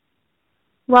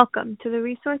Welcome to the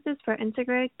Resources for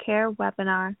Integrated Care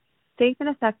webinar, Safe and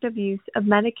Effective Use of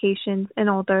Medications in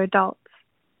Older Adults.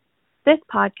 This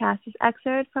podcast is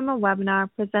excerpted from a webinar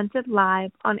presented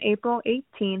live on April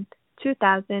 18,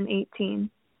 2018.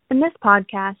 In this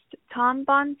podcast, Tom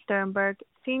von Sternberg,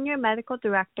 Senior Medical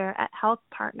Director at Health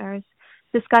Partners,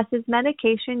 discusses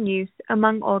medication use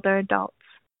among older adults.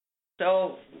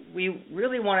 So we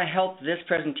really want to help this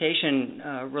presentation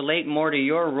relate more to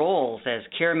your roles as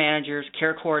care managers,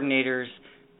 care coordinators,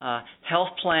 health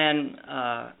plan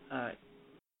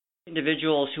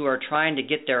individuals who are trying to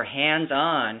get their hands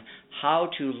on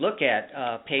how to look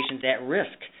at patients at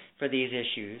risk for these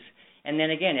issues. And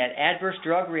then again, at adverse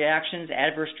drug reactions,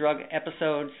 adverse drug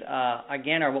episodes,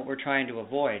 again, are what we're trying to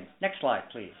avoid. Next slide,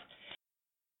 please.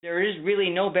 There is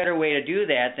really no better way to do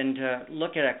that than to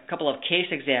look at a couple of case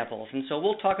examples. And so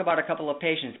we'll talk about a couple of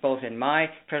patients, both in my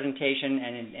presentation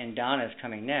and in Donna's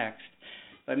coming next.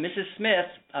 But Mrs. Smith,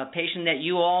 a patient that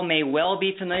you all may well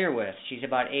be familiar with. She's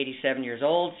about 87 years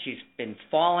old. She's been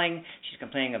falling. She's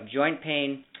complaining of joint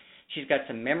pain. She's got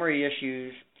some memory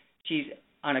issues. She's,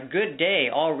 on a good day,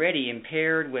 already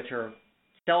impaired with her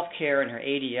self-care and her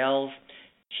ADLs.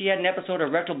 She had an episode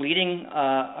of rectal bleeding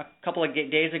a couple of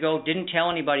days ago, didn't tell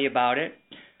anybody about it.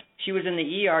 She was in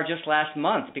the ER just last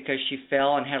month because she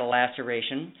fell and had a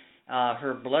laceration.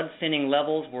 Her blood thinning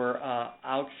levels were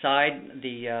outside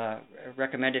the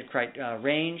recommended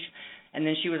range. And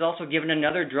then she was also given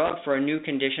another drug for a new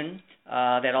condition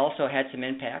that also had some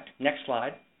impact. Next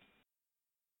slide.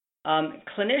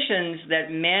 Clinicians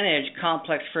that manage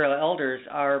complex frail elders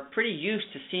are pretty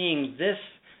used to seeing this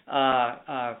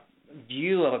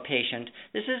view of a patient.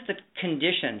 This is the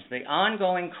conditions, the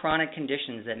ongoing chronic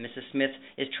conditions that Mrs. Smith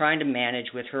is trying to manage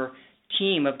with her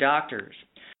team of doctors.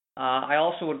 I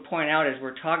also would point out, as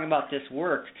we're talking about this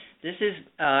work, this is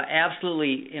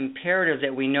absolutely imperative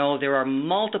that we know there are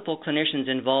multiple clinicians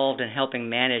involved in helping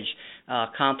manage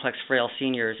complex frail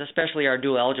seniors, especially our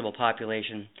dual eligible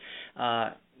population.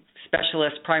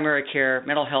 Specialists, primary care,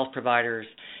 mental health providers,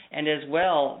 and as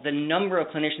well the number of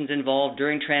clinicians involved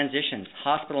during transitions,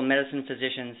 hospital medicine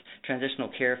physicians, transitional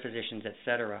care physicians,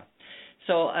 etc.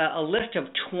 So a list of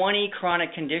 20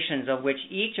 chronic conditions, of which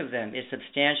each of them is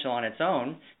substantial on its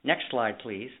own. Next slide,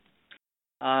 please.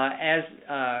 As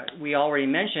we already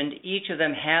mentioned, each of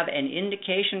them have an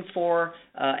indication for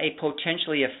a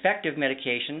potentially effective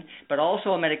medication, but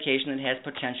also a medication that has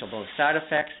potential both side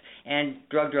effects and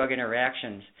drug-drug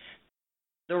interactions.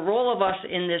 The role of us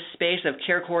in this space of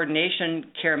care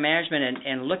coordination, care management,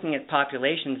 and looking at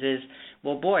populations is,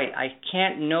 well, boy, I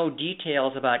can't know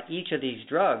details about each of these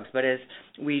drugs, but as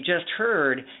we just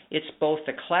heard, it's both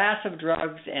the class of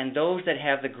drugs and those that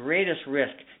have the greatest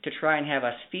risk to try and have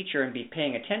us feature and be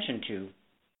paying attention to.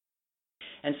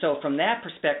 And so from that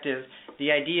perspective,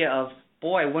 the idea of,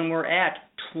 boy, when we're at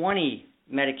 20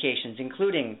 medications,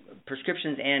 including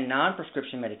prescriptions and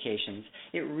non-prescription medications,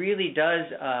 it really does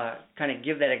kind of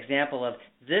give that example of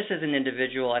this is an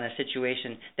individual in a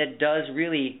situation that does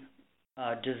really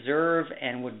deserve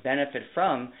and would benefit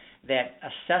from that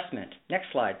assessment. Next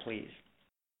slide, please.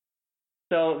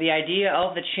 So the idea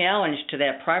of the challenge to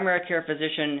that primary care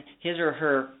physician, his or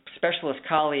her specialist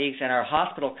colleagues, and our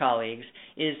hospital colleagues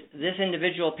is this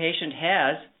individual patient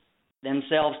has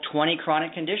themselves 20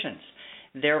 chronic conditions.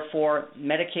 Therefore,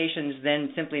 medications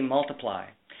then simply multiply.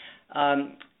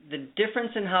 The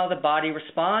difference in how the body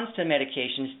responds to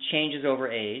medications changes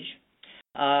over age.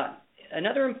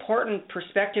 Another important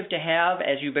perspective to have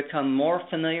as you become more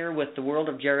familiar with the world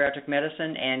of geriatric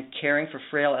medicine and caring for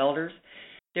frail elders,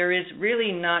 there is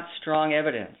really not strong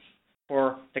evidence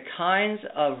for the kinds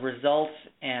of results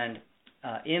and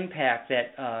impact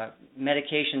that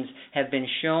medications have been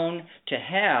shown to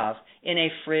have in a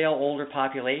frail older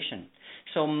population.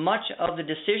 So much of the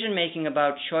decision-making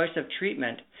about choice of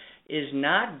treatment is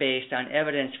not based on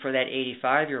evidence for that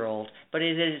 85-year-old, but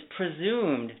it is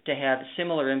presumed to have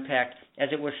similar impact as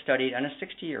it was studied on a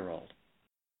 60-year-old.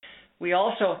 We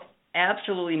also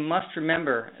absolutely must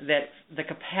remember that the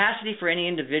capacity for any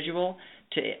individual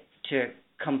to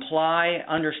comply,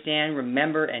 understand,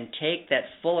 remember, and take that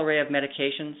full array of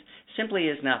medications simply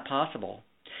is not possible.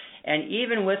 And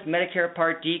even with Medicare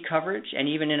Part D coverage, and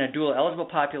even in a dual eligible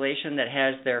population that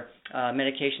has their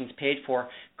medications paid for,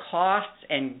 costs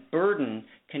and burden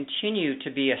continue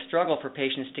to be a struggle for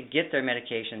patients to get their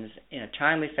medications in a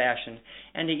timely fashion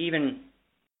and to even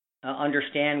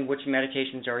understand which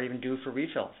medications are even due for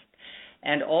refills.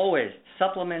 And always,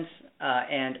 supplements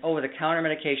and over-the-counter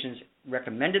medications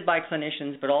recommended by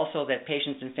clinicians, but also that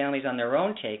patients and families on their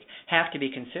own take, have to be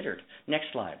considered. Next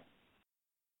slide.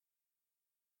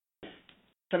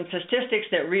 some statistics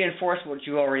that reinforce what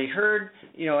you already heard.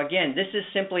 Again, this is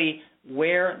simply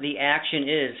where the action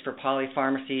is for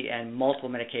polypharmacy and multiple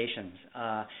medications,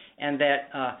 and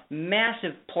that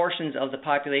massive portions of the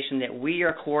population that we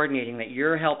are coordinating, that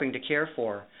you're helping to care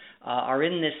for, are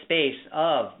in this space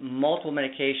of multiple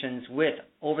medications with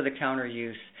over-the-counter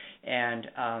use, and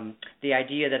the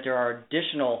idea that there are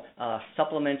additional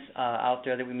supplements out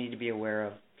there that we need to be aware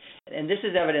of. And this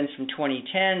is evidence from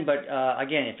 2010, but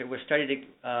again, if it was studied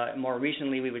more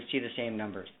recently, we would see the same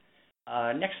numbers.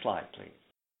 Next slide, please.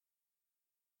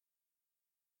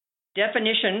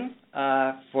 Definition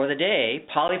for the day: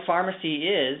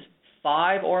 polypharmacy is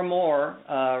 5 or more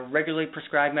regularly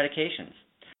prescribed medications,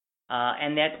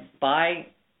 and that by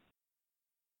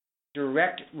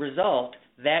direct result,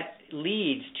 that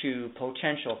leads to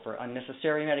potential for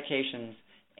unnecessary medications,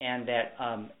 and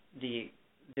that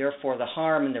therefore the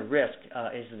harm and the risk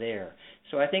is there.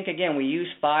 So I think, again, we use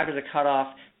 5 as a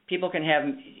cutoff. People can have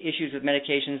issues with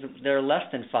medications that are less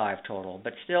than 5 total,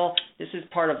 but still, this is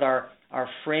part of our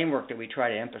framework that we try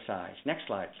to emphasize. Next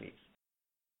slide, please.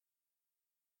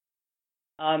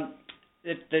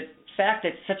 The fact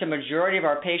that such a majority of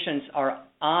our patients are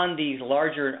on these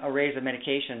larger arrays of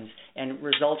medications and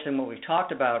results in what we've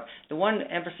talked about, the one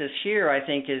emphasis here, I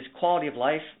think, is quality of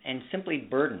life and simply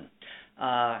burden.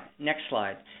 Next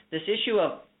slide. This issue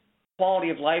of quality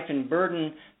of life and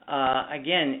burden,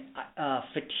 again,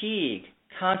 fatigue,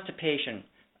 constipation,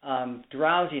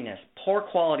 drowsiness, poor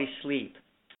quality sleep,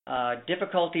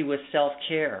 difficulty with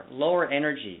self-care, lower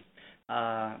energy,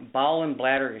 bowel and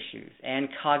bladder issues, and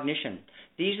cognition.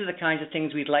 These are the kinds of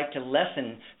things we'd like to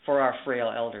lessen for our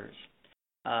frail elders.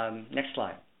 Next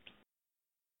slide.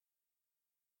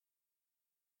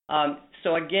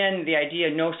 So again, the idea,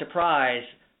 no surprise,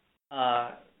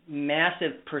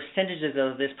 massive percentages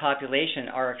of this population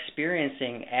are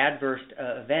experiencing adverse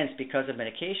events because of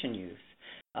medication use.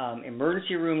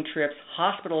 Emergency room trips,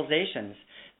 hospitalizations.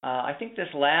 I think this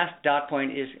last dot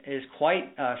point is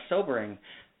quite sobering.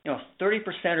 30%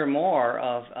 or more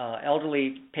of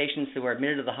elderly patients who are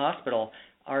admitted to the hospital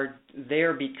are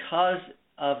there because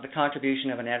of the contribution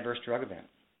of an adverse drug event.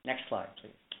 Next slide,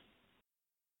 please.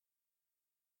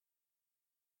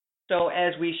 So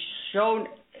as we showed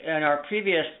in our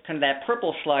previous, kind of that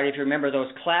purple slide, if you remember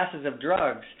those classes of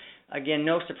drugs, again,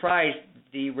 no surprise,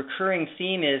 the recurring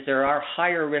theme is there are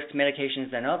higher risk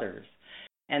medications than others.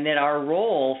 And that our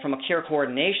role from a care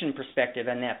coordination perspective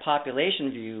and that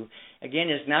population view, again,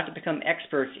 is not to become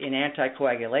experts in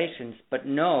anticoagulations, but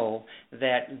know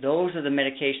that those are the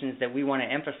medications that we want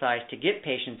to emphasize to get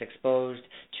patients exposed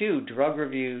to drug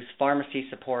reviews, pharmacy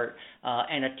support,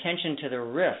 and attention to the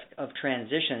risk of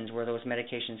transitions where those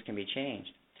medications can be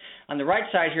changed. On the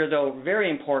right side here, though, very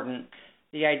important,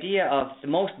 the idea of the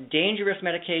most dangerous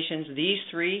medications, these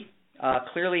 3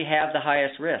 clearly have the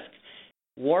highest risk.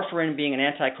 Warfarin, being an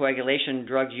anticoagulation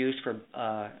drug used for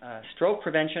stroke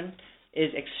prevention, is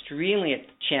extremely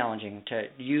challenging to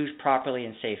use properly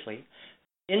and safely.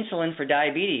 Insulin for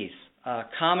diabetes,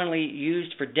 commonly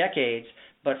used for decades,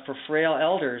 but for frail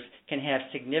elders can have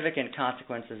significant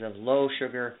consequences of low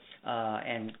sugar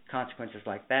and consequences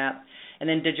like that. And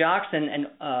then digoxin,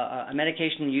 a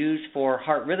medication used for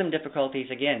heart rhythm difficulties,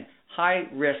 again, high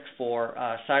risk for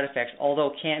side effects,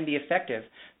 although can be effective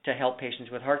to help patients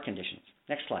with heart conditions.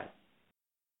 Next slide.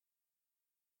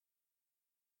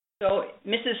 So,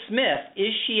 Mrs. Smith,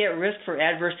 is she at risk for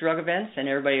adverse drug events? And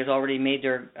everybody has already made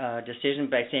their decision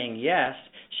by saying yes.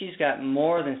 She's got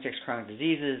more than 6 chronic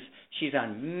diseases. She's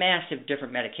on massive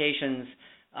different medications.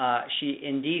 She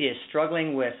indeed is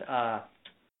struggling with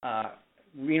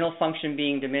renal function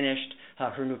being diminished.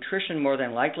 Her nutrition more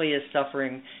than likely is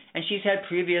suffering. And she's had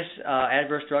previous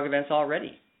adverse drug events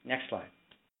already. Next slide.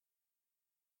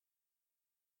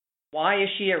 Why is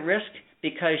she at risk?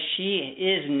 Because she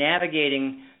is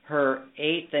navigating her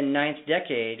 8th and 9th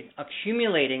decade,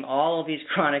 accumulating all of these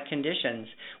chronic conditions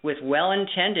with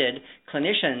well-intended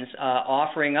clinicians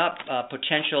offering up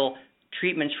potential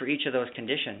treatments for each of those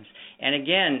conditions. And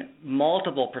again,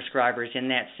 multiple prescribers in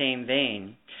that same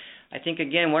vein. I think,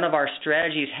 again, one of our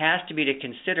strategies has to be to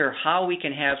consider how we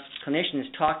can have clinicians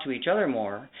talk to each other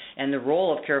more, and the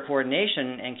role of care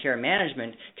coordination and care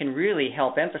management can really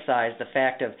help emphasize the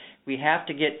fact of we have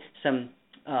to get some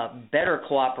better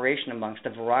cooperation amongst a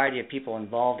variety of people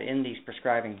involved in these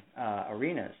prescribing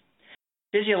arenas.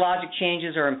 Physiologic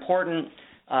changes are important.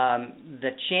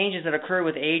 The changes that occur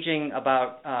with aging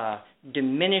about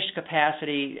diminished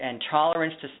capacity and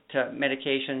tolerance to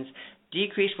medications.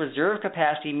 Decreased reserve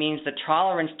capacity means the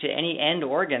tolerance to any end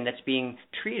organ that's being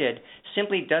treated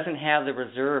simply doesn't have the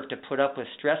reserve to put up with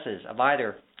stresses of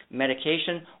either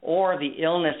medication or the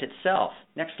illness itself.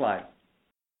 Next slide.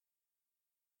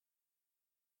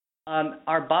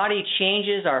 Our body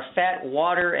changes our fat,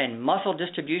 water, and muscle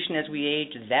distribution as we age.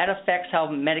 That affects how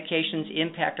medications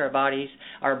impact our bodies.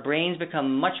 Our brains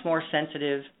become much more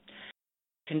sensitive.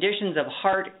 Conditions of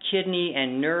heart, kidney,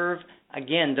 and nerve,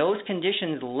 again, those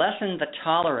conditions lessen the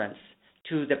tolerance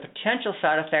to the potential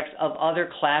side effects of other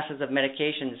classes of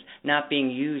medications not being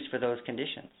used for those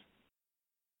conditions.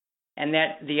 And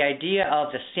that the idea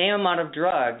of the same amount of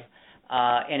drug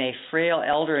in a frail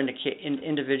elder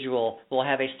individual will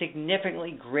have a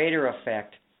significantly greater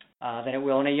effect than it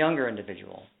will in a younger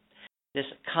individual. This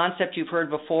concept you've heard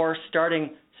before,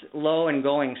 starting low and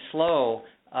going slow,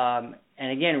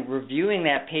 and again, reviewing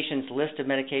that patient's list of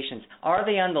medications. Are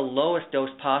they on the lowest dose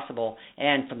possible?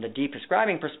 And from the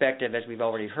deprescribing perspective, as we've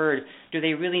already heard, do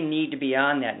they really need to be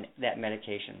on that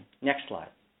medication? Next slide.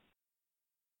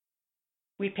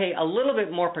 We pay a little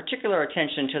bit more particular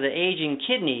attention to the aging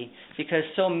kidney because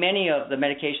so many of the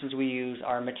medications we use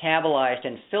are metabolized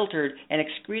and filtered and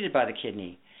excreted by the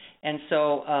kidney. And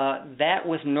so that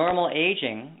with normal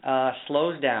aging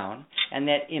slows down, and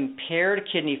that impaired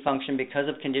kidney function because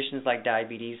of conditions like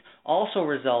diabetes also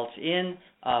results in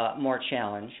more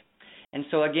challenge. And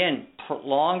so again,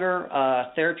 longer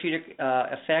therapeutic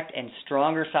effect and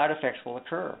stronger side effects will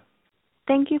occur.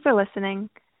 Thank you for listening.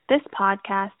 This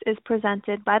podcast is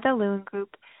presented by the Loon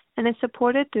Group and is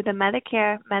supported through the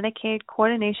Medicare/Medicaid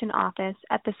Coordination Office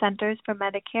at the Centers for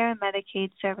Medicare and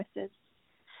Medicaid Services.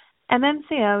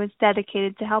 MMCO is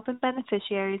dedicated to helping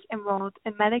beneficiaries enrolled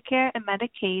in Medicare and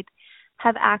Medicaid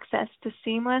have access to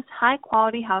seamless,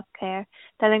 high-quality health care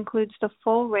that includes the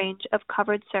full range of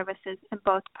covered services in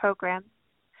both programs.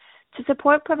 To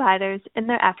support providers in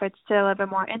their efforts to deliver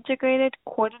more integrated,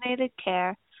 coordinated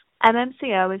care,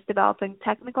 MMCO is developing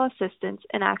technical assistance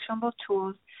and actionable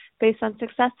tools based on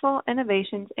successful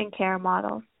innovations in care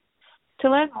models.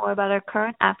 To learn more about our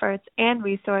current efforts and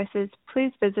resources,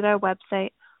 please visit our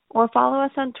website or follow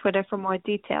us on Twitter for more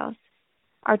details.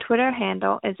 Our Twitter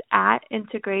handle is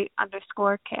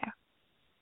 @integrate_care.